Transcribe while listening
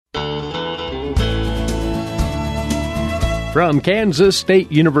From Kansas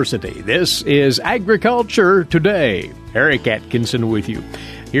State University, this is Agriculture Today. Eric Atkinson with you.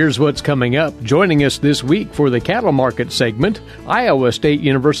 Here's what's coming up. Joining us this week for the cattle market segment, Iowa State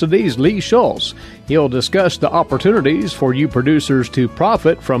University's Lee Schulz. He'll discuss the opportunities for you producers to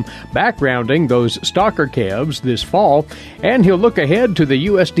profit from backgrounding those stocker calves this fall, and he'll look ahead to the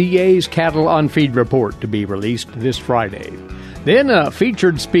USDA's Cattle on Feed report to be released this Friday. Then a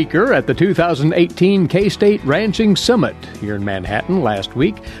featured speaker at the 2018 K-State Ranching Summit here in Manhattan last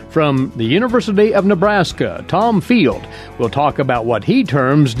week from the University of Nebraska, Tom Field, will talk about what he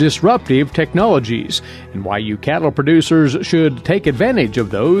terms disruptive technologies and why you cattle producers should take advantage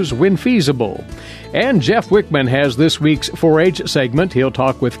of those when feasible. And Jeff Wickman has this week's 4-H segment. He'll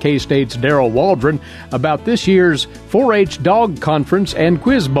talk with K-State's Darrell Waldron about this year's 4-H Dog Conference and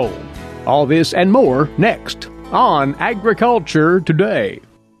Quiz Bowl. All this and more next on Agriculture Today.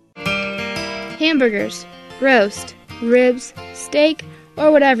 Hamburgers, roast, ribs, steak,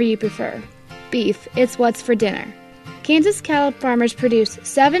 or whatever you prefer. Beef, it's what's for dinner. Kansas cattle farmers produce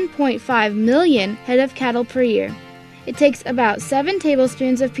 7.5 million head of cattle per year. It takes about 7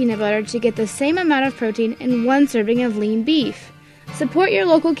 tablespoons of peanut butter to get the same amount of protein in 1 serving of lean beef. Support your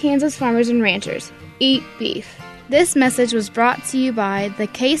local Kansas farmers and ranchers. Eat beef. This message was brought to you by the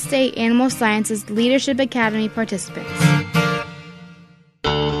K-State Animal Sciences Leadership Academy participants.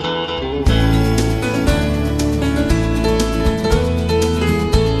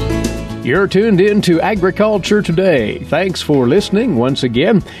 You're tuned in to Agriculture Today. Thanks for listening once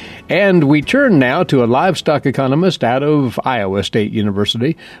again. And we turn now to a livestock economist out of Iowa State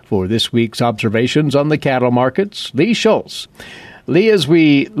University for this week's observations on the cattle markets, Lee Schulz. Lee, as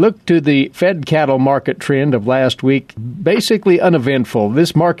we look to the fed cattle market trend of last week, basically uneventful.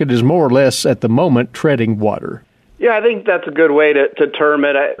 This market is more or less at the moment treading water. Yeah, I think that's a good way to term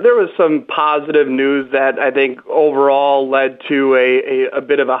it. There was some positive news that I think overall led to a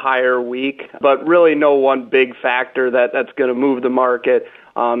bit of a higher week, but really no one big factor that's going to move the market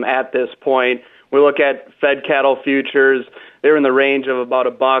at this point. We look at fed cattle futures. They're in the range of about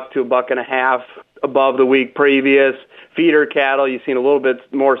 $1 to $1.50 above the week previous. Feeder cattle, you've seen a little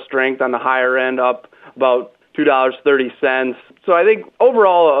bit more strength on the higher end, up about $2.30. So I think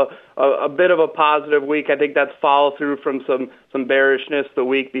overall a bit of a positive week. I think that's follow through from some bearishness the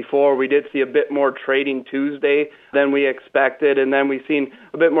week before. We did see a bit more trading Tuesday than we expected, and then we've seen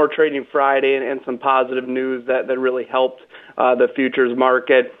a bit more trading Friday and some positive news that really helped the futures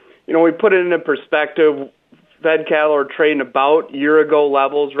market. You know, we put it into perspective. Fed cattle are trading about year-ago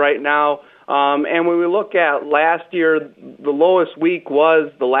levels right now. And when we look at last year, the lowest week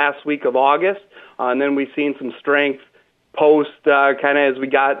was the last week of August, and then we've seen some strength post kind of as we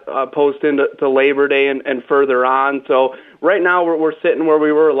got post into Labor Day and further on. So right now we're sitting where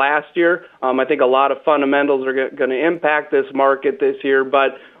we were last year. I think a lot of fundamentals are going to impact this market this year,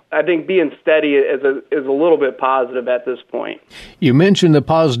 but I think being steady is a little bit positive at this point. You mentioned the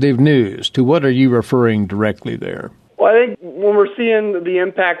positive news. To what are you referring directly there? Well, I think when we're seeing the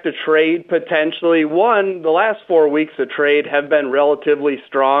impact of trade potentially, the last 4 weeks of trade have been relatively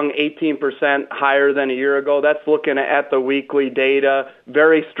strong, 18% higher than a year ago. That's looking at the weekly data.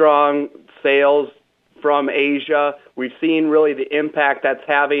 Very strong sales from Asia. We've seen really the impact that's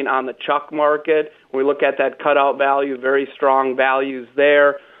having on the chuck market. When we look at that cutout value, very strong values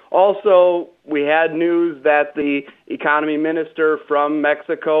there. Also, we had news that the economy minister from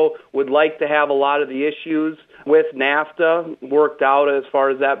Mexico would like to have a lot of the issues with NAFTA worked out as far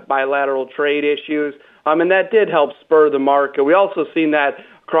as that bilateral trade issues, and that did help spur the market. We also seen that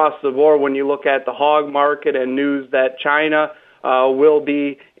across the board when you look at the hog market and news that China will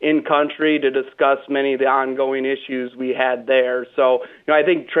be in country to discuss many of the ongoing issues we had there. So, I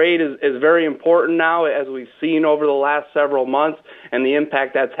think trade is very important now, as we've seen over the last several months, and the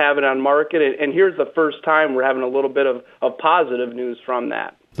impact that's having on market. And here's the first time we're having a little bit of positive news from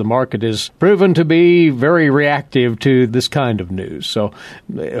that. The market is proven to be very reactive to this kind of news. So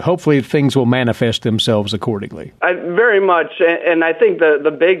hopefully things will manifest themselves accordingly. Very much. And I think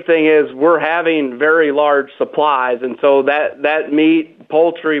the big thing is we're having very large supplies. And so that meat,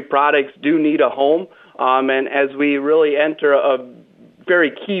 poultry products do need a home. And as we really enter a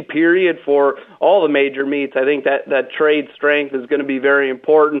very key period for all the major meats, I think that trade strength is going to be very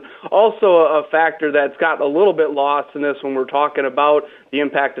important. Also, a factor that's got a little bit lost in this when we're talking about the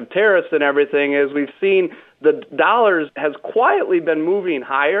impact of tariffs and everything is we've seen the dollars has quietly been moving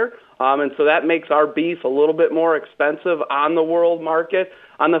higher, and so that makes our beef a little bit more expensive on the world market.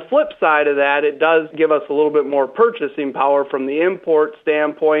 On the flip side of that, it does give us a little bit more purchasing power from the import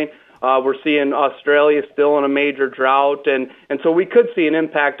standpoint. We're seeing Australia still in a major drought, and so we could see an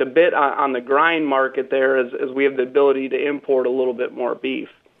impact a bit on the grind market there as we have the ability to import a little bit more beef.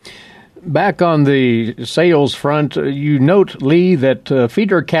 Back on the sales front, you note, Lee, that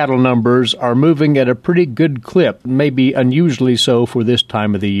feeder cattle numbers are moving at a pretty good clip, maybe unusually so for this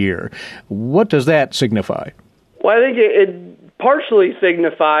time of the year. What does that signify? Well, I think it partially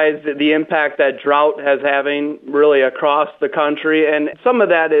signifies the impact that drought has having really across the country, and some of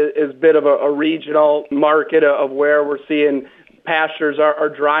that is a bit of a regional market of where we're seeing pastures are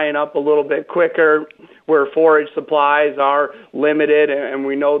drying up a little bit quicker, where forage supplies are limited, and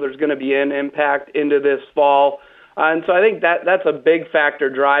we know there's going to be an impact into this fall. And so I think that's a big factor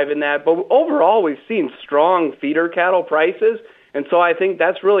driving that. But overall, we've seen strong feeder cattle prices, and so I think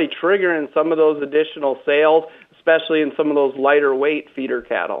that's really triggering some of those additional sales, especially in some of those lighter weight feeder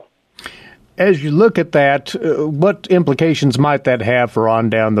cattle. As you look at that, what implications might that have for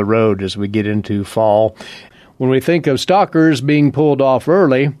on down the road as we get into fall? When we think of stockers being pulled off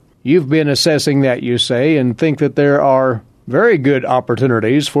early, you've been assessing that, you say, and think that there are very good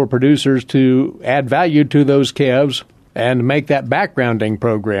opportunities for producers to add value to those calves and make that backgrounding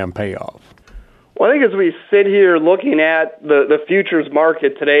program pay off. Well, I think as we sit here looking at the futures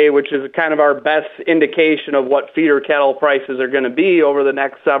market today, which is kind of our best indication of what feeder cattle prices are going to be over the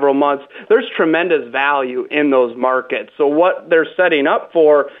next several months, there's tremendous value in those markets. So what they're setting up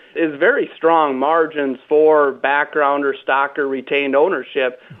for is very strong margins for backgrounder, stocker, retained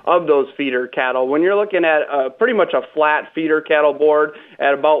ownership of those feeder cattle. When you're looking at pretty much a flat feeder cattle board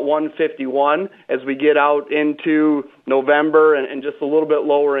at about 151 as we get out into November and just a little bit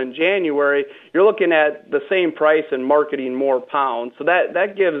lower in January, you're looking at the same price and marketing more pounds. So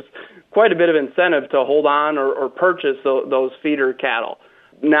that gives quite a bit of incentive to hold on or purchase those feeder cattle.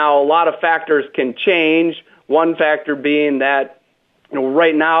 Now, a lot of factors can change. One factor being that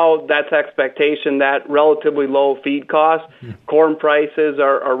right now, that's expectation that relatively low feed costs. Corn prices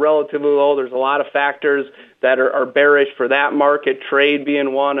are relatively low. There's a lot of factors that are bearish for that market, trade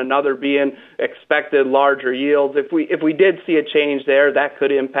being one, another being expected larger yields. If we did see a change there, that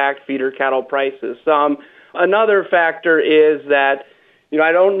could impact feeder cattle prices some. Another factor is that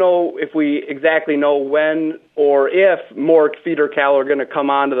I don't know if we exactly know when or if more feeder cattle are going to come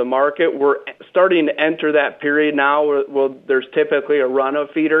onto the market. We're starting to enter that period now where there's typically a run of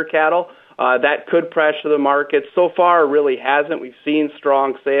feeder cattle. That could pressure the market. So far, it really hasn't. We've seen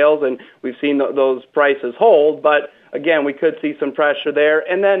strong sales, and we've seen those prices hold. But, again, we could see some pressure there.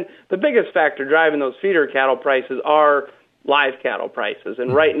 And then the biggest factor driving those feeder cattle prices are live cattle prices.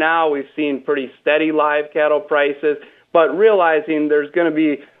 And right now, we've seen pretty steady live cattle prices. But realizing there's going to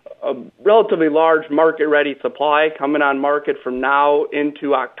be a relatively large market-ready supply coming on market from now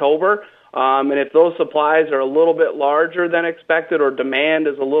into October. And if those supplies are a little bit larger than expected or demand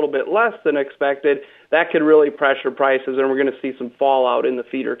is a little bit less than expected, that could really pressure prices, and we're going to see some fallout in the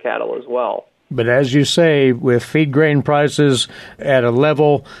feeder cattle as well. But as you say, with feed grain prices at a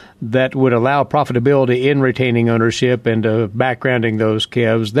level that would allow profitability in retaining ownership and backgrounding those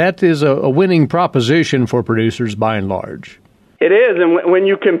calves, that is a winning proposition for producers by and large. It is, and when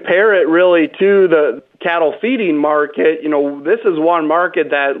you compare it really to the cattle feeding market, this is one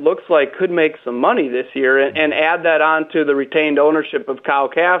market that looks like could make some money this year, and add that on to the retained ownership of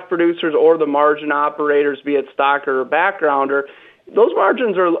cow-calf producers or the margin operators, be it stocker or backgrounder. Those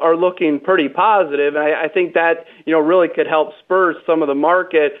margins are looking pretty positive, and I think that really could help spur some of the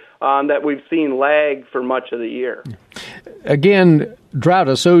market that we've seen lag for much of the year. Again,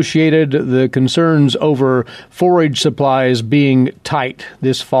 drought-associated, the concerns over forage supplies being tight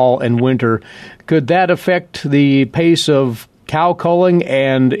this fall and winter, could that affect the pace of cow culling?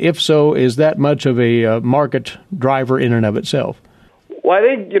 And if so, is that much of a market driver in and of itself? Well, I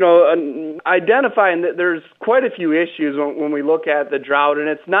think, identifying that there's quite a few issues when we look at the drought, and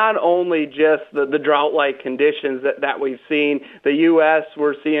it's not only just the drought-like conditions that we've seen. The U.S.,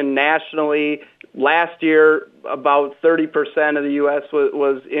 we're seeing nationally, last year, about 30% of the U.S.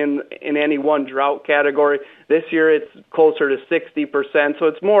 was in any one drought category. This year, it's closer to 60%, so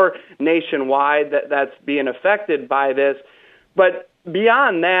it's more nationwide that's being affected by this. But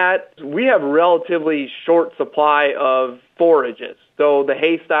beyond that, we have relatively short supply of forages. So the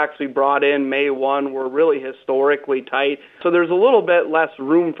hay stocks we brought in May 1 were really historically tight. So there's a little bit less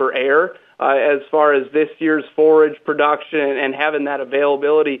room for error as far as this year's forage production and having that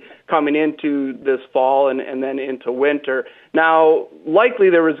availability coming into this fall and then into winter. Now,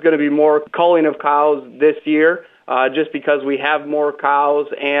 likely there was going to be more culling of cows this year just because we have more cows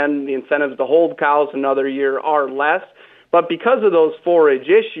and the incentives to hold cows another year are less. But because of those forage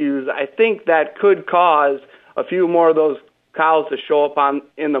issues, I think that could cause a few more of those cows to show up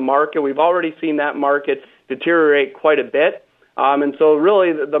in the market. We've already seen that market deteriorate quite a bit. And so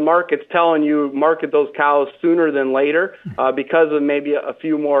really the market's telling you market those cows sooner than later because of maybe a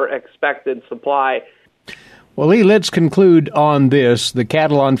few more expected supply. Well, Lee, let's conclude on this. The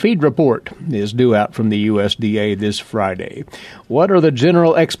cattle on feed report is due out from the USDA this Friday. What are the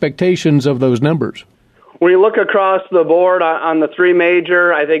general expectations of those numbers? When you look across the board on the three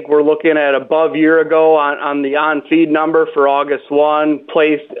major, I think we're looking at above year ago on the on-feed number for August 1,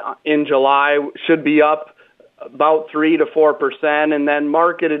 placed in July, should be up about 3 to 4%, and then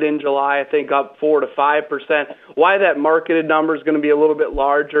marketed in July, I think up 4 to 5%. Why that marketed number is going to be a little bit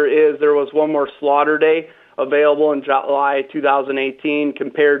larger is there was one more slaughter day available in July 2018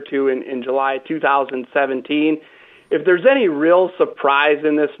 compared to in July 2017. If there's any real surprise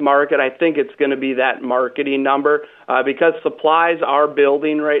in this market, I think it's going to be that marketing number because supplies are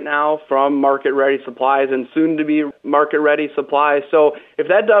building right now from market-ready supplies and soon-to-be market-ready supplies. So if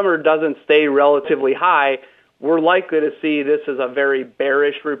that number doesn't stay relatively high, we're likely to see this as a very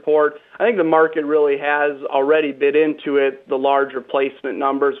bearish report. I think the market really has already bid into it, the large replacement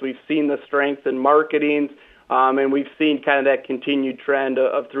numbers. We've seen the strength in marketing, and we've seen kind of that continued trend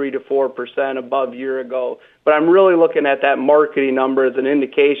of 3 to 4% above year ago. But I'm really looking at that marketing number as an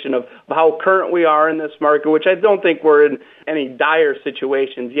indication of how current we are in this market, which I don't think we're in any dire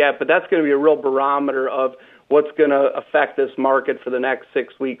situations yet, but that's going to be a real barometer of what's going to affect this market for the next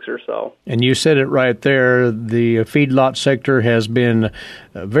 6 weeks or so. And you said it right there. The feedlot sector has been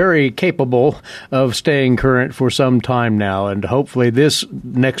very capable of staying current for some time now, and hopefully this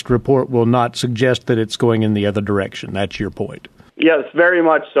next report will not suggest that it's going in the other direction. That's your point. Yes, very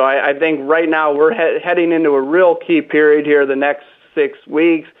much so. I think right now we're heading into a real key period here the next 6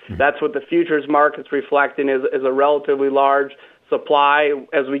 weeks. Mm-hmm. That's what the futures market's reflecting is a relatively large supply.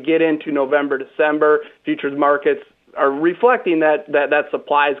 As we get into November, December, futures markets are reflecting that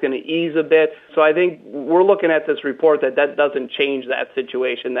supply is going to ease a bit. So I think we're looking at this report that doesn't change that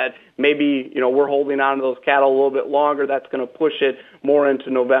situation, that maybe we're holding on to those cattle a little bit longer. That's going to push it more into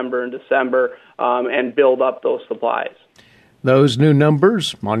November and December and build up those supplies. Those new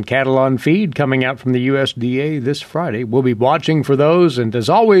numbers on cattle on feed coming out from the USDA this Friday. We'll be watching for those. And as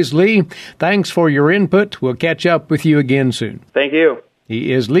always, Lee, thanks for your input. We'll catch up with you again soon. Thank you.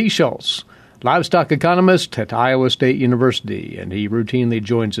 He is Lee Schulz, livestock economist at Iowa State University, and he routinely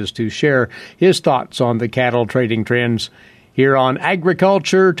joins us to share his thoughts on the cattle trading trends here on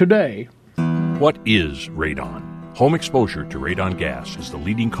Agriculture Today. What is radon? Home exposure to radon gas is the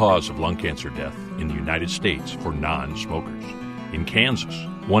leading cause of lung cancer death in the United States for non-smokers. In Kansas,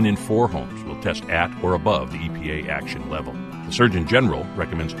 1 in 4 homes will test at or above the EPA action level. The Surgeon General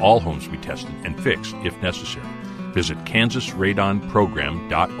recommends all homes be tested and fixed if necessary. Visit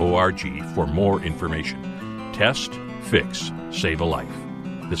kansasradonprogram.org for more information. Test, fix, save a life.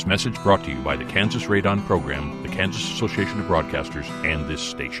 This message brought to you by the Kansas Radon Program, the Kansas Association of Broadcasters, and this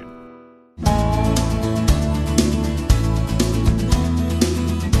station.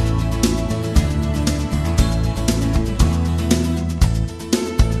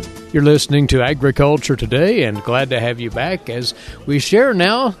 You're listening to Agriculture Today, and glad to have you back as we share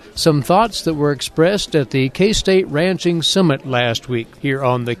now some thoughts that were expressed at the K-State Ranching Summit last week here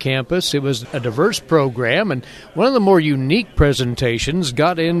on the campus. It was a diverse program, and one of the more unique presentations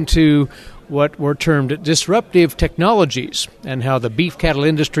got into what were termed disruptive technologies and how the beef cattle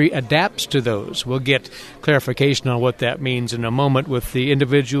industry adapts to those. We'll get clarification on what that means in a moment with the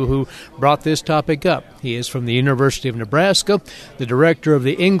individual who brought this topic up. He is from the University of Nebraska, the director of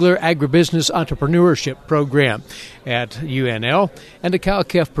the Engler Agribusiness Entrepreneurship Program at UNL, and a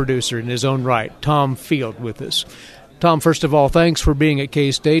cow-calf producer in his own right, Tom Field, with us. Tom, first of all, thanks for being at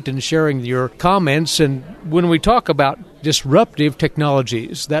K-State and sharing your comments. And when we talk about disruptive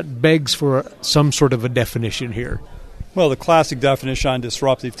technologies, that begs for some sort of a definition here. Well, the classic definition on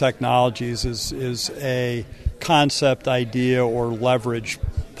disruptive technologies is a concept, idea, or leverage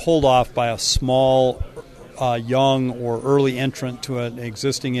pulled off by a small, young, or early entrant to an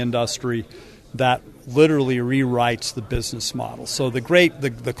existing industry that literally rewrites the business model. So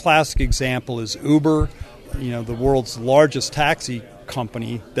the classic example is Uber, the world's largest taxi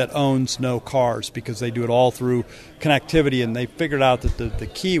company that owns no cars because they do it all through connectivity, and they figured out that the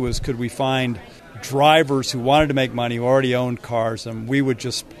key was, could we find drivers who wanted to make money, who already owned cars, and we would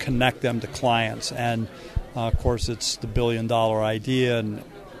just connect them to clients. And of course it's the billion-dollar idea, and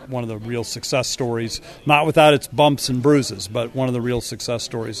one of the real success stories, not without its bumps and bruises, but one of the real success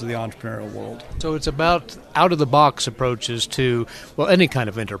stories of the entrepreneurial world. So it's about out-of-the-box approaches to, any kind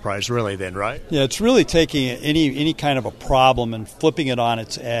of enterprise really then, right? Yeah, it's really taking any kind of a problem and flipping it on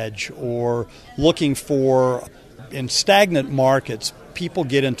its edge, or looking for in stagnant markets, people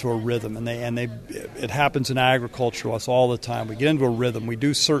get into a rhythm, and it happens in agriculture to us all the time. We get into a rhythm. We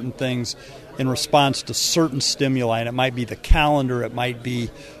do certain things in response to certain stimuli, and it might be the calendar, it might be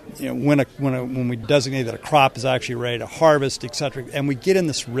when we designate that a crop is actually ready to harvest, etc. And we get in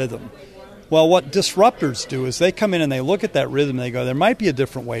this rhythm. Well, what disruptors do is they come in and they look at that rhythm and they go, there might be a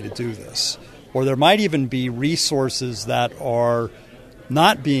different way to do this, or there might even be resources that are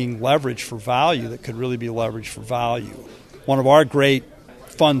not being leveraged for value that could really be leveraged for value. One of our great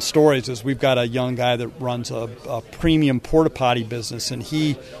fun stories is we've got a young guy that runs a premium porta potty business, and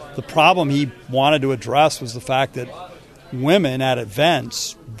the problem he wanted to address was the fact that women at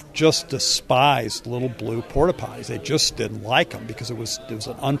events just despised little blue porta potties. They just didn't like them because it was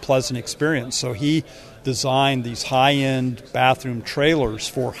an unpleasant experience. So he designed these high-end bathroom trailers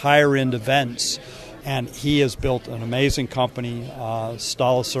for higher-end events. And he has built an amazing company,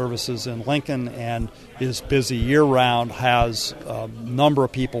 Stala Services in Lincoln, and is busy year-round, has a number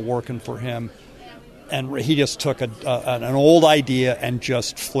of people working for him. And he just took an old idea and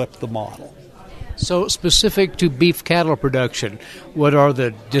just flipped the model. So specific to beef cattle production, what are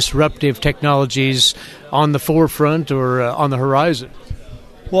the disruptive technologies on the forefront or on the horizon?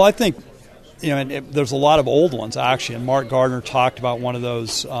 Well, I think there's a lot of old ones, actually, and Mark Gardner talked about one of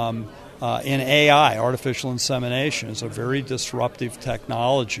those in AI. Artificial insemination is a very disruptive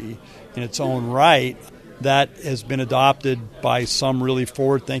technology in its own right that has been adopted by some really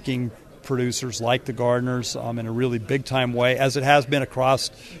forward-thinking producers like the Gardners in a really big-time way, as it has been across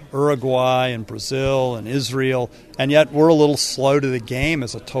Uruguay and Brazil and Israel, and yet we're a little slow to the game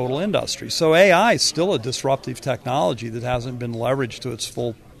as a total industry. So AI is still a disruptive technology that hasn't been leveraged to its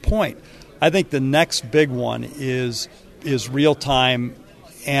full point. I think the next big one is real-time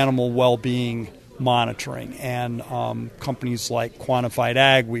animal well-being monitoring, and companies like Quantified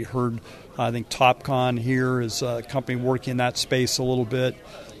Ag, we heard, I think Topcon here is a company working in that space a little bit,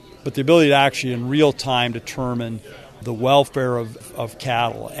 but the ability to actually in real time determine the welfare of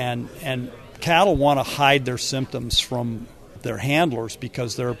cattle, and cattle want to hide their symptoms from their handlers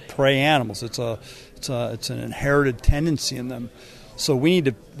because they're prey animals. It's an inherited tendency in them. So we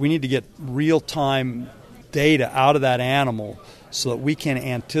need to get real time data out of that animal so that we can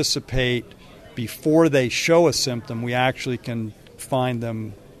anticipate before they show a symptom. We actually can find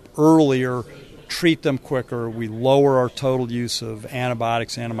them earlier, treat them quicker. We lower our total use of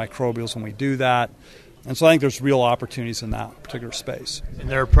antibiotics, antimicrobials when we do that. And so I think there's real opportunities in that particular space. And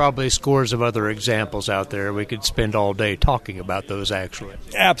there are probably scores of other examples out there. We could spend all day talking about those, actually.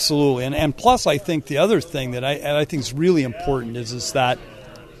 Absolutely. And plus, I think the other thing that I think is really important is that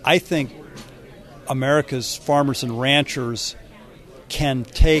I think America's farmers and ranchers can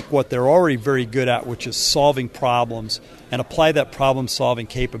take what they're already very good at, which is solving problems, and apply that problem-solving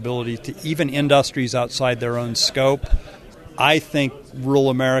capability to even industries outside their own scope. I think rural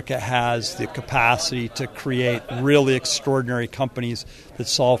America has the capacity to create really extraordinary companies that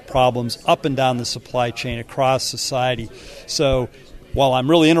solve problems up and down the supply chain across society. So while I'm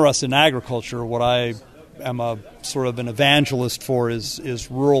really interested in agriculture, what I am a sort of an evangelist for is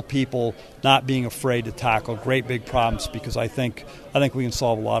rural people not being afraid to tackle great big problems, because I think we can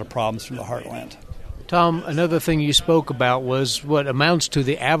solve a lot of problems from the heartland. Tom, another thing you spoke about was what amounts to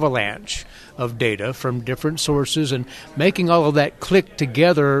the avalanche of data from different sources and making all of that click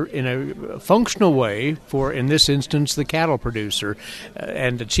together in a functional way for, in this instance, the cattle producer.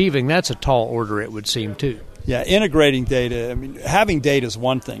 And achieving that's a tall order, it would seem, too. Yeah, integrating data. I mean, having data is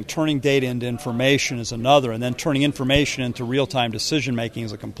one thing. Turning data into information is another. And then turning information into real-time decision-making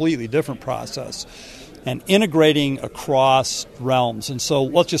is a completely different process. And integrating across realms. And so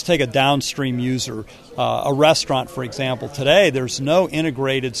let's just take a downstream user. A restaurant, for example. Today, there's no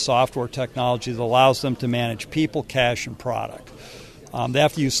integrated software technology that allows them to manage people, cash, and product. They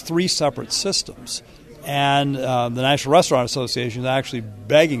have to use 3 separate systems. And the National Restaurant Association is actually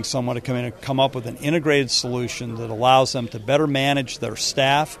begging someone to come in and come up with an integrated solution that allows them to better manage their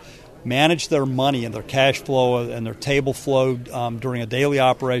staff, manage their money and their cash flow and their table flow during a daily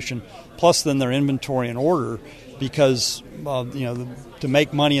operation, plus then their inventory and order. Because to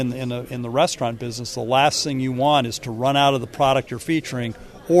make money in the restaurant business, the last thing you want is to run out of the product you're featuring,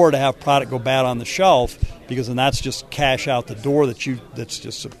 or to have product go bad on the shelf, because then that's just cash out the door that's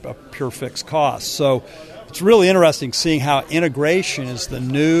just a pure fixed cost. So it's really interesting seeing how integration is the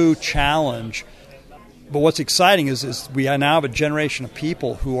new challenge. But what's exciting is we now have a generation of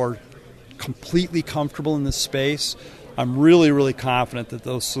people who are completely comfortable in this space. I'm really, really confident that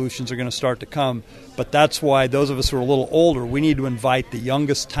those solutions are going to start to come. But that's why those of us who are a little older, we need to invite the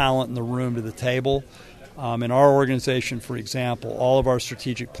youngest talent in the room to the table In our organization, for example, all of our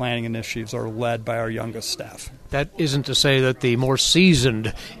strategic planning initiatives are led by our youngest staff. That isn't to say that the more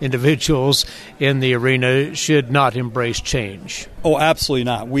seasoned individuals in the arena should not embrace change. Oh, absolutely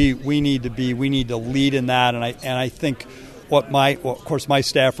not. We need to lead in that, and I think of course my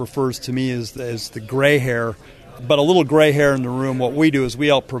staff refers to me as the gray hair, but a little gray hair in the room. What we do is we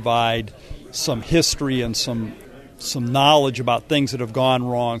help provide some history and some knowledge about things that have gone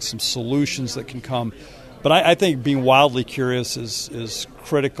wrong, some solutions that can come. But I think being wildly curious is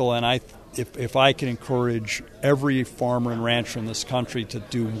critical, and if I can encourage every farmer and rancher in this country to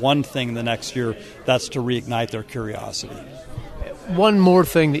do one thing the next year, that's to reignite their curiosity. One more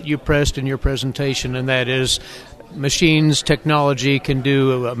thing that you pressed in your presentation, and that is machines, technology can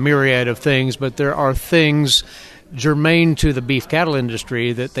do a myriad of things, but there are things germane to the beef cattle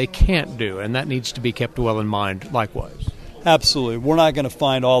industry that they can't do, and that needs to be kept well in mind likewise. Absolutely. We're not going to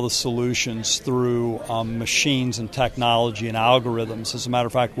find all the solutions through machines and technology and algorithms. As a matter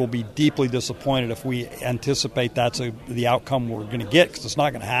of fact, we'll be deeply disappointed if we anticipate that's the outcome we're going to get, because it's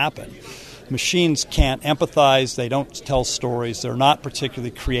not going to happen. Machines can't empathize. They don't tell stories. They're not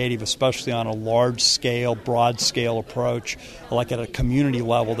particularly creative, especially on a large-scale, broad-scale approach. Like at a community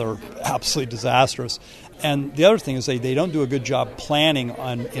level, they're absolutely disastrous. And the other thing is they don't do a good job planning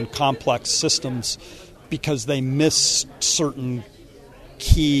in complex systems, because they miss certain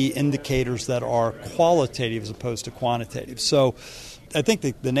key indicators that are qualitative as opposed to quantitative. So I think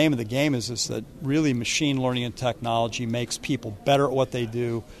the name of the game is that really machine learning and technology makes people better at what they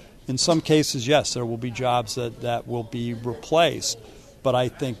do. In some cases, yes, there will be jobs that will be replaced, but I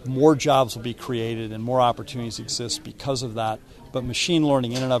think more jobs will be created and more opportunities exist because of that. But machine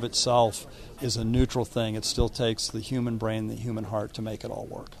learning in and of itself is a neutral thing. It still takes the human brain, the human heart to make it all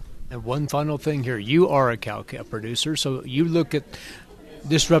work. And one final thing here. You are a cow-calf producer, so you look at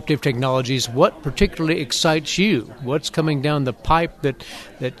disruptive technologies. What particularly excites you? What's coming down the pipe that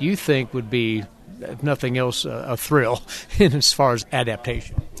you think would be, if nothing else, a thrill in as far as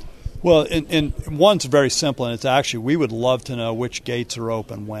adaptation? Well, and one's very simple, and it's actually we would love to know which gates are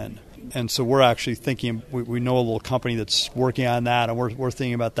open when. And so we're actually thinking, we know a little company that's working on that, and we're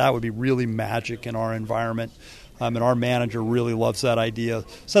thinking about that would be really magic in our environment. And our manager really loves that idea.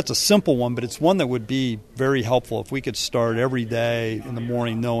 So that's a simple one, but it's one that would be very helpful if we could start every day in the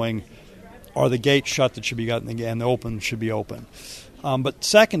morning knowing, are the gates shut that should be gotten again, the open should be open. But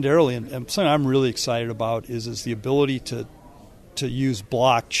secondarily, and something I'm really excited about is the ability to use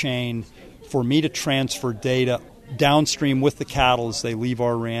blockchain for me to transfer data downstream with the cattle as they leave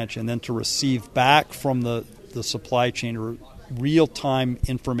our ranch, and then to receive back from the supply chain real-time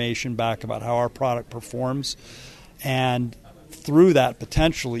information back about how our product performs, and through that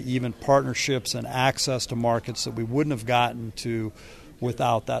potentially even partnerships and access to markets that we wouldn't have gotten to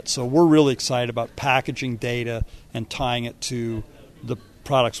without that. So we're really excited about packaging data and tying it to the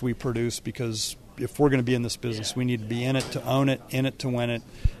products we produce, because if we're going to be in this business, we need to be in it to own it, in it to win it,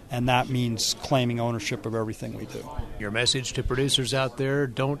 and that means claiming ownership of everything we do. Your message to producers out there: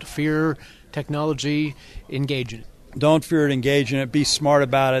 don't fear technology, engage in it. Don't fear it, engage in it, be smart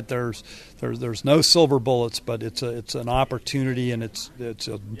about it. There's no silver bullets, but it's an opportunity, and it's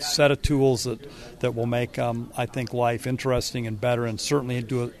a set of tools that will make I think life interesting and better, and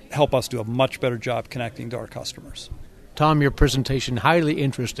certainly help us do a much better job connecting to our customers. Tom, your presentation highly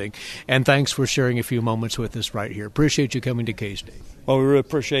interesting, and thanks for sharing a few moments with us right here. Appreciate you coming to K-State. Well, we really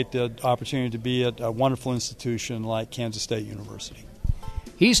appreciate the opportunity to be at a wonderful institution like Kansas State University.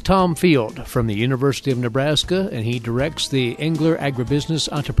 He's Tom Field from the University of Nebraska, and he directs the Engler Agribusiness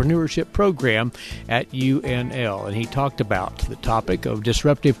Entrepreneurship Program at UNL. And he talked about the topic of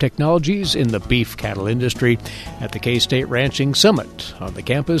disruptive technologies in the beef cattle industry at the K-State Ranching Summit on the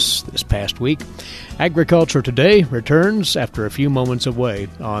campus this past week. Agriculture Today returns after a few moments away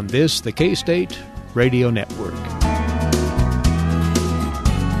on this, the K-State Radio Network.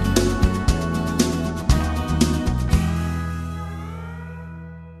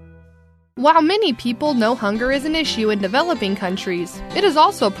 While many people know hunger is an issue in developing countries, it is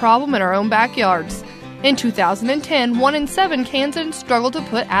also a problem in our own backyards. In 2010, 1 in 7 Kansans struggled to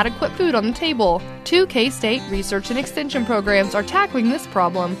put adequate food on the table. 2 K-State research and extension programs are tackling this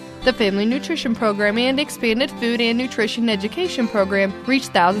problem. The Family Nutrition Program and Expanded Food and Nutrition Education Program reach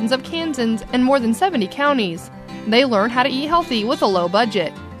thousands of Kansans in more than 70 counties. They learn how to eat healthy with a low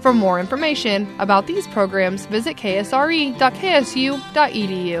budget. For more information about these programs, visit ksre.ksu.edu.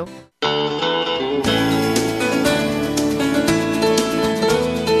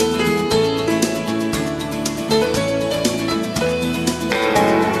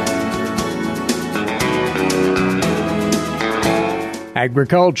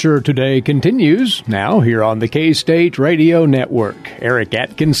 Agriculture Today continues now here on the K-State Radio Network. Eric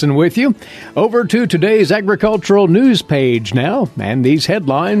Atkinson with you. Over to today's agricultural news page now, and these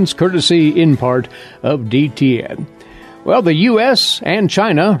headlines courtesy in part of DTN. Well, the U.S. and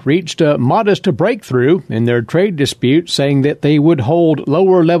China reached a modest breakthrough in their trade dispute, saying that they would hold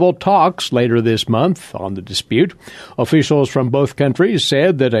lower-level talks later this month on the dispute. Officials from both countries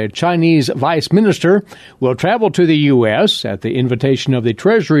said that a Chinese vice minister will travel to the U.S. at the invitation of the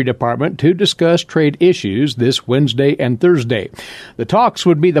Treasury Department to discuss trade issues this Wednesday and Thursday. The talks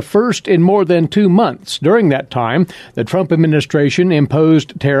would be the first in more than 2 months. During that time, the Trump administration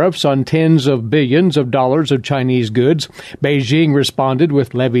imposed tariffs on tens of billions of dollars of Chinese goods. Beijing responded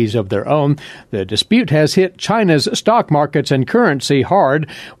with levies of their own. The dispute has hit China's stock markets and currency hard,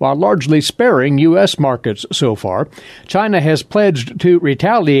 while largely sparing U.S. markets so far. China has pledged to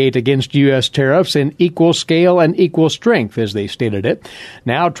retaliate against U.S. tariffs in equal scale and equal strength, as they stated it.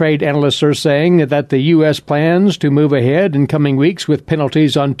 Now, trade analysts are saying that the U.S. plans to move ahead in coming weeks with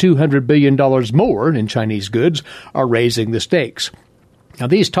penalties on $200 billion more in Chinese goods are raising the stakes. Now,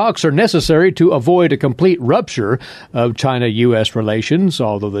 these talks are necessary to avoid a complete rupture of China-U.S. relations,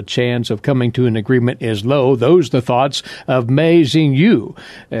 although the chance of coming to an agreement is low. Those are the thoughts of Mei Xingyu,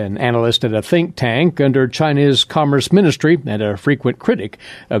 an analyst at a think tank under China's Commerce Ministry and a frequent critic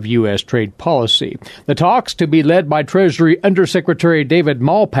of U.S. trade policy. The talks, to be led by Treasury Undersecretary David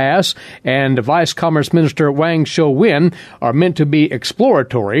Malpass and Vice Commerce Minister Wang Shouwen, are meant to be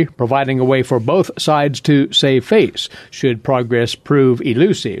exploratory, providing a way for both sides to save face should progress prove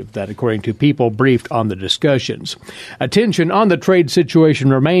elusive, that according to people briefed on the discussions. Attention on the trade situation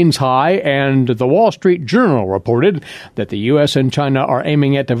remains high, and the Wall Street Journal reported that the U.S. and China are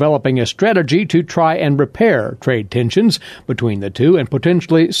aiming at developing a strategy to try and repair trade tensions between the two and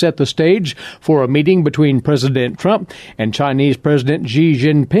potentially set the stage for a meeting between President Trump and Chinese President Xi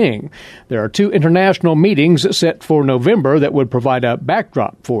Jinping. There are 2 international meetings set for November that would provide a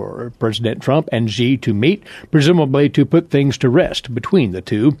backdrop for President Trump and Xi to meet, presumably to put things to rest between the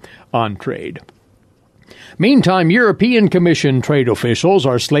two on trade. Meantime, European Commission trade officials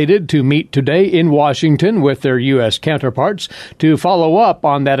are slated to meet today in Washington with their U.S. counterparts to follow up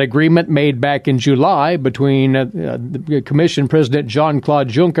on that agreement made back in July between the Commission President Jean-Claude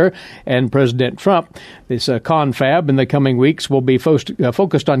Juncker and President Trump. This confab in the coming weeks will be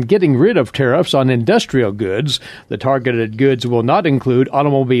focused on getting rid of tariffs on industrial goods. The targeted goods will not include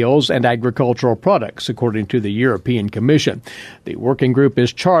automobiles and agricultural products, according to the European Commission. The working group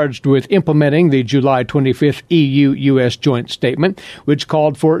is charged with implementing the July 25th EU-U.S. joint statement, which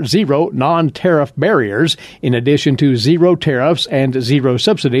called for 0 non-tariff barriers, in addition to 0 tariffs and 0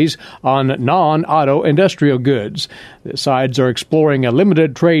 subsidies on non-auto industrial goods. The sides are exploring a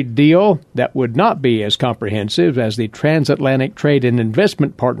limited trade deal that would not be as comprehensive as the Transatlantic Trade and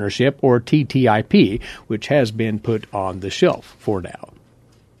Investment Partnership, or TTIP, which has been put on the shelf for now.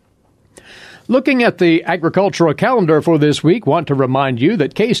 Looking at the agricultural calendar for this week, want to remind you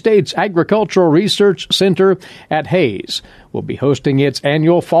that K-State's Agricultural Research Center at Hayes will be hosting its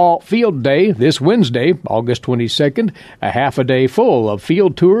annual Fall Field Day this Wednesday, August 22nd, a half a day full of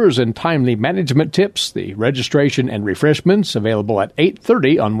field tours and timely management tips. The registration and refreshments available at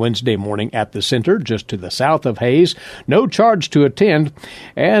 8:30 on Wednesday morning at the center, just to the south of Hayes. No charge to attend.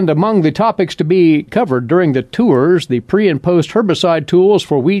 And among the topics to be covered during the tours, the pre- and post-herbicide tools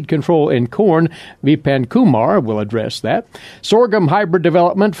for weed control in corn. Vipan Kumar will address that. Sorghum hybrid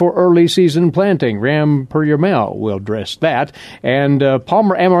development for early season planting. Ram Puryamal will address that. And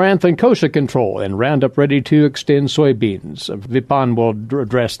Palmer Amaranth and Kochia control and Roundup ready to extend soybeans. Vipan will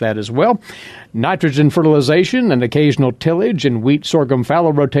address that as well. Nitrogen fertilization and occasional tillage and wheat sorghum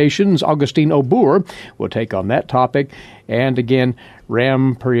fallow rotations. Augustine Obur will take on that topic. And again,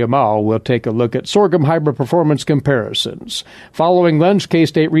 Ram Puryamal will take a look at sorghum hybrid performance comparisons. Following lunch,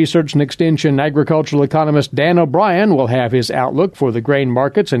 K-State Research and Extension agricultural economist Dan O'Brien will have his outlook for the grain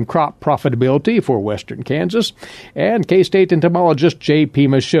markets and crop profitability for western Kansas. And K-State entomologist J.P.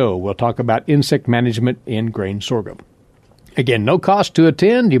 Michaud will talk about insect management in grain sorghum. Again, no cost to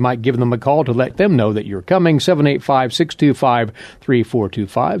attend. You might give them a call to let them know that you're coming,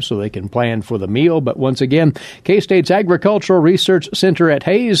 785-625-3425, so they can plan for the meal. But once again, K-State's Agricultural Research Center at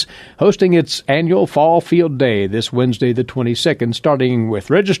Hayes hosting its annual Fall Field Day this Wednesday, the 22nd, starting with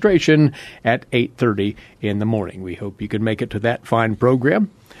registration at 8:30 in the morning. We hope you can make it to that fine program.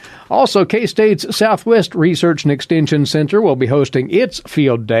 Also, K-State's Southwest Research and Extension Center will be hosting its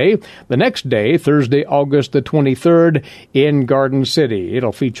field day the next day, Thursday, August the 23rd, in Garden City.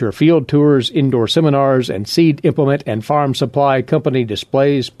 It'll feature field tours, indoor seminars, and seed implement and farm supply company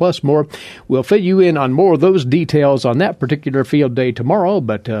displays, plus more. We'll fill you in on more of those details on that particular field day tomorrow,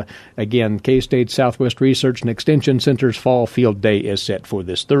 but again, K-State Southwest Research and Extension Center's fall field day is set for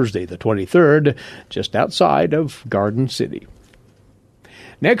this Thursday, the 23rd, just outside of Garden City.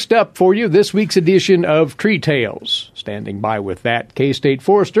 Next up for you, this week's edition of Tree Tales. Standing by with that, K-State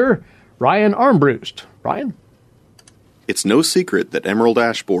forester Ryan Armbruster. Ryan? It's no secret that emerald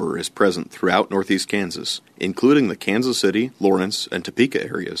ash borer is present throughout northeast Kansas, including the Kansas City, Lawrence, and Topeka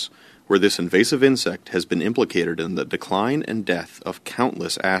areas, where this invasive insect has been implicated in the decline and death of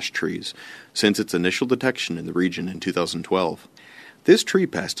countless ash trees since its initial detection in the region in 2012. This tree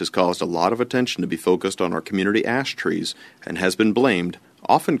pest has caused a lot of attention to be focused on our community ash trees and has been blamed,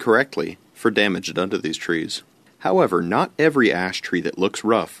 often correctly, for damage done to these trees. However, not every ash tree that looks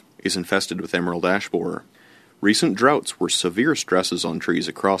rough is infested with emerald ash borer. Recent droughts were severe stresses on trees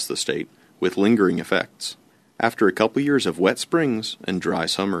across the state, with lingering effects. After a couple years of wet springs and dry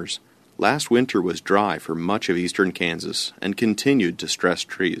summers, last winter was dry for much of eastern Kansas and continued to stress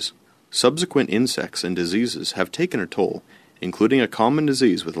trees. Subsequent insects and diseases have taken a toll, including a common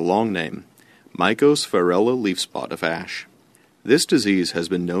disease with a long name, Mycos leaf spot of ash. This disease has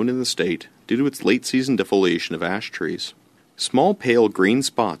been known in the state due to its late-season defoliation of ash trees. Small pale green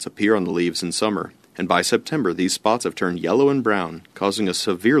spots appear on the leaves in summer, and by September these spots have turned yellow and brown, causing a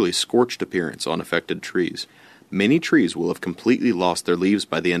severely scorched appearance on affected trees. Many trees will have completely lost their leaves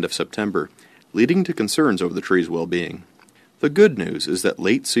by the end of September, leading to concerns over the tree's well-being. The good news is that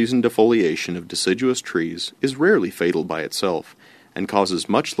late-season defoliation of deciduous trees is rarely fatal by itself, and causes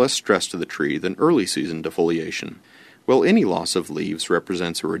much less stress to the tree than early-season defoliation. While any loss of leaves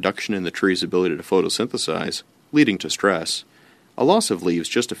represents a reduction in the tree's ability to photosynthesize, leading to stress, a loss of leaves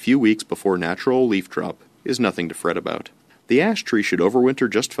just a few weeks before natural leaf drop is nothing to fret about. The ash tree should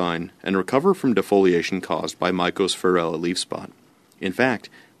overwinter just fine and recover from defoliation caused by Mycos leaf spot. In fact,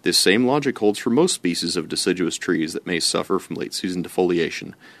 this same logic holds for most species of deciduous trees that may suffer from late-season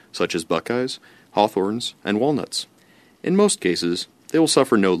defoliation, such as buckeyes, hawthorns, and walnuts. In most cases, they will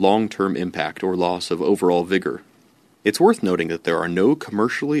suffer no long-term impact or loss of overall vigor. It's worth noting that there are no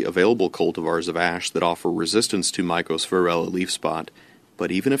commercially available cultivars of ash that offer resistance to Mycos leaf spot,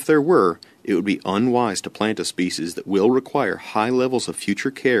 but even if there were, it would be unwise to plant a species that will require high levels of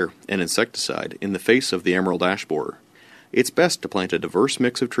future care and insecticide in the face of the emerald ash borer. It's best to plant a diverse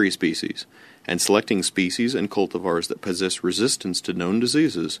mix of tree species, and selecting species and cultivars that possess resistance to known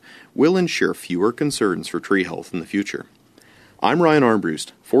diseases will ensure fewer concerns for tree health in the future. I'm Ryan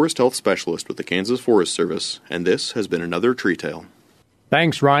Armbruster, Forest Health Specialist with the Kansas Forest Service, and this has been another Tree Tale.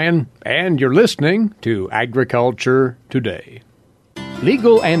 Thanks, Ryan, and you're listening to Agriculture Today.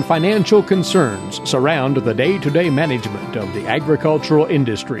 Legal and financial concerns surround the day-to-day management of the agricultural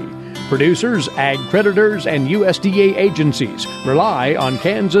industry. Producers, ag creditors, and USDA agencies rely on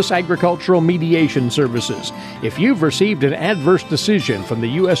Kansas Agricultural Mediation Services. If you've received an adverse decision from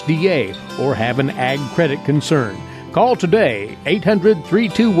the USDA or have an ag credit concern, call today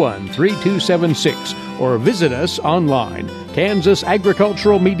 800-321-3276 or visit us online, Kansas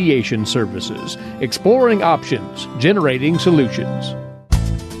Agricultural Mediation Services, exploring options, generating solutions.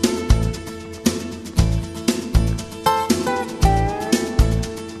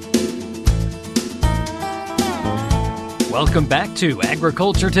 Welcome back to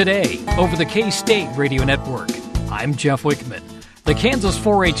Agriculture Today over the K-State Radio Network. I'm Jeff Wickman. The Kansas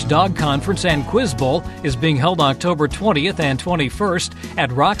 4-H Dog Conference and Quiz Bowl is being held October 20th and 21st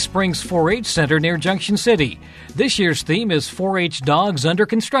at Rock Springs 4-H Center near Junction City. This year's theme is 4-H Dogs Under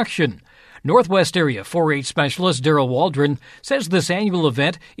Construction. Northwest Area 4-H Specialist Darrell Waldron says this annual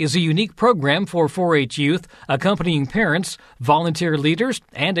event is a unique program for 4-H youth, accompanying parents, volunteer leaders,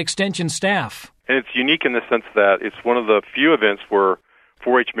 and extension staff. And it's unique in the sense that it's one of the few events where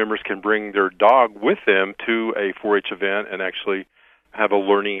 4-H members can bring their dog with them to a 4-H event and actually have a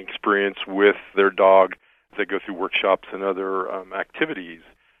learning experience with their dog as they go through workshops and other activities.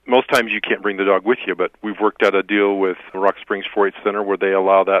 Most times you can't bring the dog with you, but we've worked out a deal with Rock Springs 4-H Center where they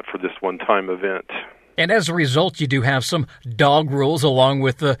allow that for this one-time event. And as a result, you do have some dog rules along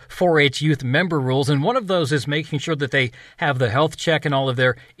with the 4-H youth member rules, and one of those is making sure that they have the health check and all of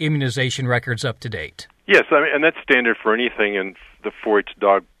their immunization records up to date. Yes, and that's standard for anything in the 4-H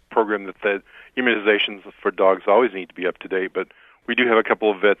dog program, that the immunizations for dogs always need to be up to date, but we do have a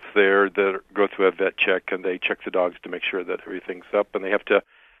couple of vets there that go through a vet check, and they check the dogs to make sure that everything's up, and they have to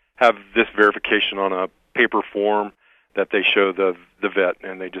have this verification on a paper form that they show the vet,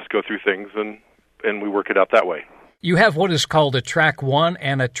 and they just go through things, and we work it out that way. You have what is called a Track 1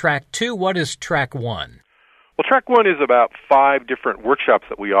 and a Track 2. What is Track 1? Well, Track 1 is about 5 different workshops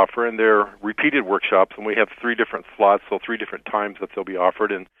that we offer, and they're repeated workshops, and we have 3 different slots, so 3 different times that they'll be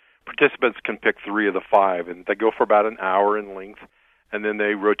offered, and participants can pick 3 of the 5, and they go for about an hour in length, and then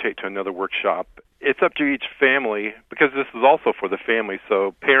they rotate to another workshop. It's up to each family, because this is also for the family,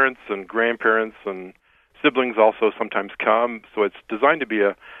 so parents and grandparents and siblings also sometimes come, so it's designed to be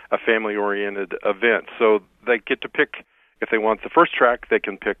a family-oriented event. So they get to pick, if they want the first track, they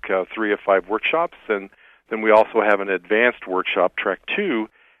can pick 3 of 5 workshops, and then we also have an advanced workshop, Track 2,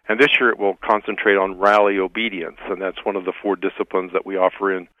 and this year it will concentrate on rally obedience, and that's one of the 4 disciplines that we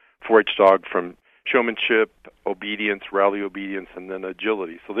offer in 4-H dog, from showmanship, obedience, rally obedience, and then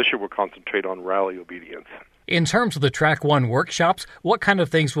agility. So this year we'll concentrate on rally obedience. In terms of the Track 1 workshops, what kind of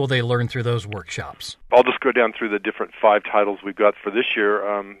things will they learn through those workshops? I'll just go down through the different 5 titles we've got for this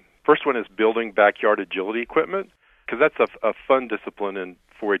year. First one is building backyard agility equipment, because that's a fun discipline in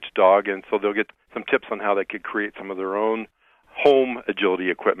 4-H dog, and so they'll get some tips on how they could create some of their own home agility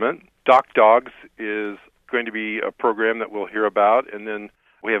equipment. Doc Dogs is going to be a program that we'll hear about, and then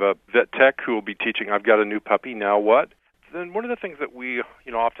we have a vet tech who will be teaching, I've got a new puppy, now what? Then one of the things that we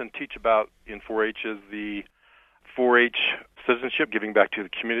often teach about in 4-H is the 4-H citizenship, giving back to the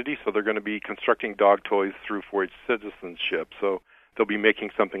community. So they're going to be constructing dog toys through 4-H citizenship. So they'll be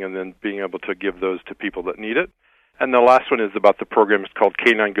making something and then being able to give those to people that need it. And the last one is about the program. It's called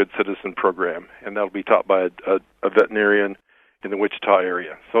Canine Good Citizen Program, and that'll be taught by a veterinarian in the Wichita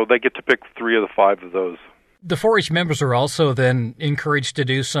area. So they get to pick 3 of the 5 of those. The 4-H members are also then encouraged to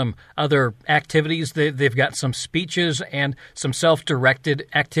do some other activities. They've got some speeches and some self-directed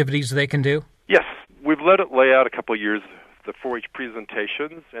activities they can do? Yes. We've let it lay out a couple of years, the 4-H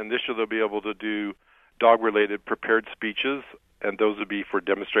presentations, and this year they'll be able to do dog-related prepared speeches, and those would be for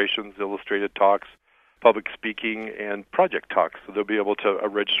demonstrations, illustrated talks, public speaking, and project talks. So they'll be able to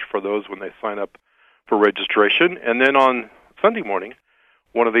register for those when they sign up for registration. And then on Sunday morning,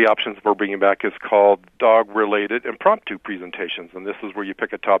 one of the options we're bringing back is called dog-related impromptu presentations, and this is where you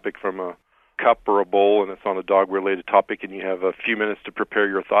pick a topic from a cup or a bowl, and it's on a dog-related topic, and you have a few minutes to prepare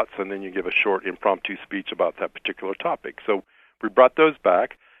your thoughts, and then you give a short impromptu speech about that particular topic. So we brought those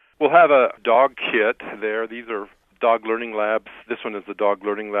back. We'll have a dog kit there. These are dog learning labs. This one is the dog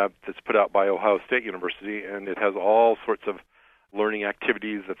learning lab that's put out by Ohio State University, and it has all sorts of learning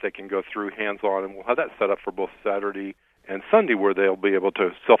activities that they can go through hands-on, and we'll have that set up for both Saturday and Sunday, where they'll be able to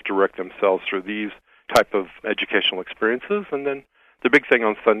self-direct themselves through these type of educational experiences. And then the big thing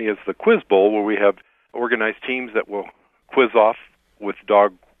on Sunday is the Quiz Bowl, where we have organized teams that will quiz off with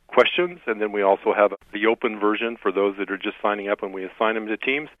dog questions, and then we also have the open version for those that are just signing up, and we assign them to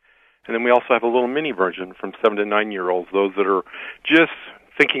teams. And then we also have a little mini version from 7 to 9-year-olds, those that are just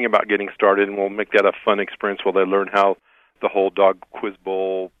thinking about getting started, and we'll make that a fun experience where they learn how the whole dog Quiz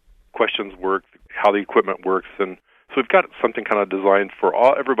Bowl questions work, how the equipment works. And so we've got something kind of designed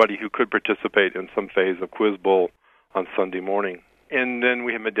for everybody who could participate in some phase of Quiz Bowl on Sunday morning. And then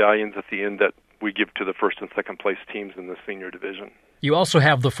we have medallions at the end that we give to the first and second place teams in the senior division. You also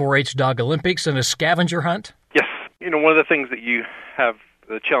have the 4-H Dog Olympics and a scavenger hunt? Yes. One of the things that you have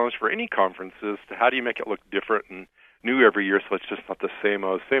the challenge for any conference is how do you make it look different and new every year so it's just not the same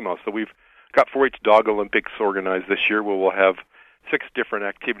old. So we've got 4-H Dog Olympics organized this year, where we'll have 6 different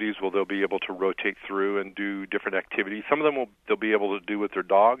activities where they'll be able to rotate through and do different activities. Some of them they'll be able to do with their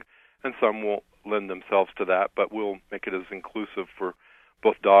dog, and some will lend themselves to that, but we'll make it as inclusive for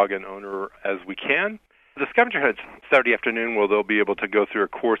both dog and owner as we can. The scavenger hunt Saturday afternoon, where they'll be able to go through a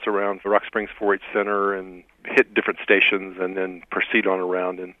course around the Rock Springs 4-H Center and hit different stations and then proceed on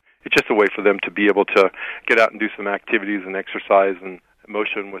around. And it's just a way for them to be able to get out and do some activities and exercise and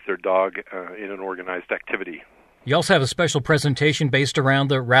motion with their dog in an organized activity. You also have a special presentation based around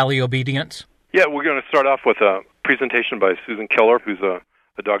the rally obedience? Yeah, we're going to start off with a presentation by Susan Keller, who's a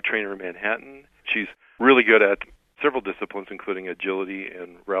dog trainer in Manhattan. She's really good at several disciplines, including agility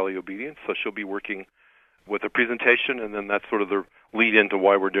and rally obedience. So she'll be working with a presentation, and then that's sort of the lead into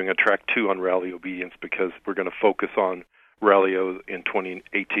why we're doing a Track 2 on rally obedience, because we're going to focus on rally-o in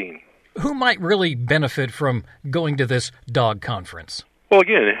 2018. Who might really benefit from going to this dog conference? Well,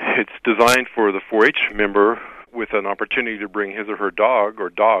 again, it's designed for the 4-H member with an opportunity to bring his or her dog or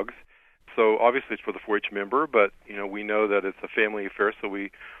dogs. So obviously it's for the 4-H member, but we know that it's a family affair, so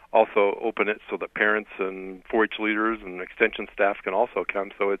we also open it so that parents and 4-H leaders and extension staff can also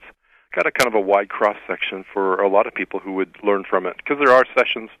come. So it's got a kind of a wide cross-section for a lot of people who would learn from it, because there are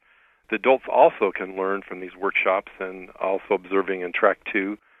sessions the adults also can learn from these workshops, and also observing in Track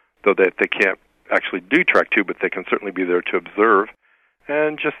 2, though that they can't actually do track to, but they can certainly be there to observe.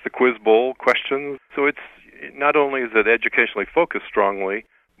 And just the Quiz Bowl questions. So it's not only is it educationally focused strongly,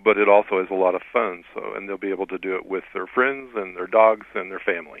 but it also is a lot of fun. And they'll be able to do it with their friends and their dogs and their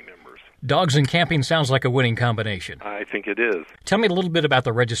family members. Dogs and camping sounds like a winning combination. I think it is. Tell me a little bit about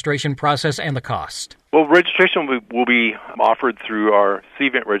the registration process and the cost. Well, registration will be offered through our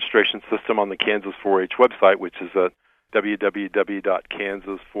C-Event registration system on the Kansas 4-H website, which is at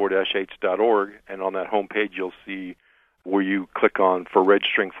www.kansas4-h.org. And on that homepage, you'll see where you click on for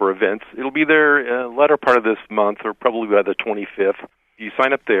registering for events. It'll be there latter part of this month, or probably by the 25th. You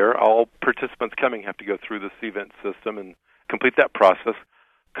sign up there. All participants coming have to go through the C-Event system and complete that process.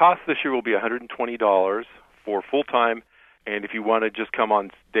 Cost this year will be $120 for full-time, and if you want to just come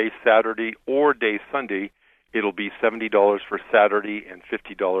on day Saturday or day Sunday, it'll be $70 for Saturday and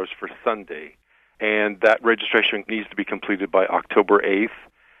 $50 for Sunday. And that registration needs to be completed by October 8th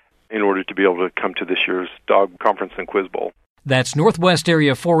in order to be able to come to this year's Dog Conference and Quiz Bowl. That's Northwest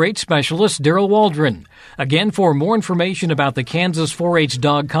Area 4-H Specialist Daryl Waldron. Again, for more information about the Kansas 4-H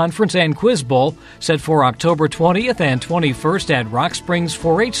Dog Conference and Quiz Bowl, set for October 20th and 21st at Rock Springs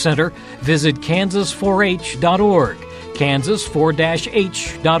 4-H Center, visit kansas4h.org,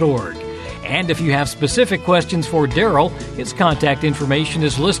 kansas4-h.org. And if you have specific questions for Daryl, his contact information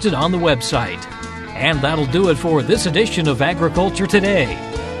is listed on the website. And that'll do it for this edition of Agriculture Today.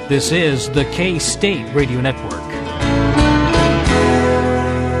 This is the K-State Radio Network.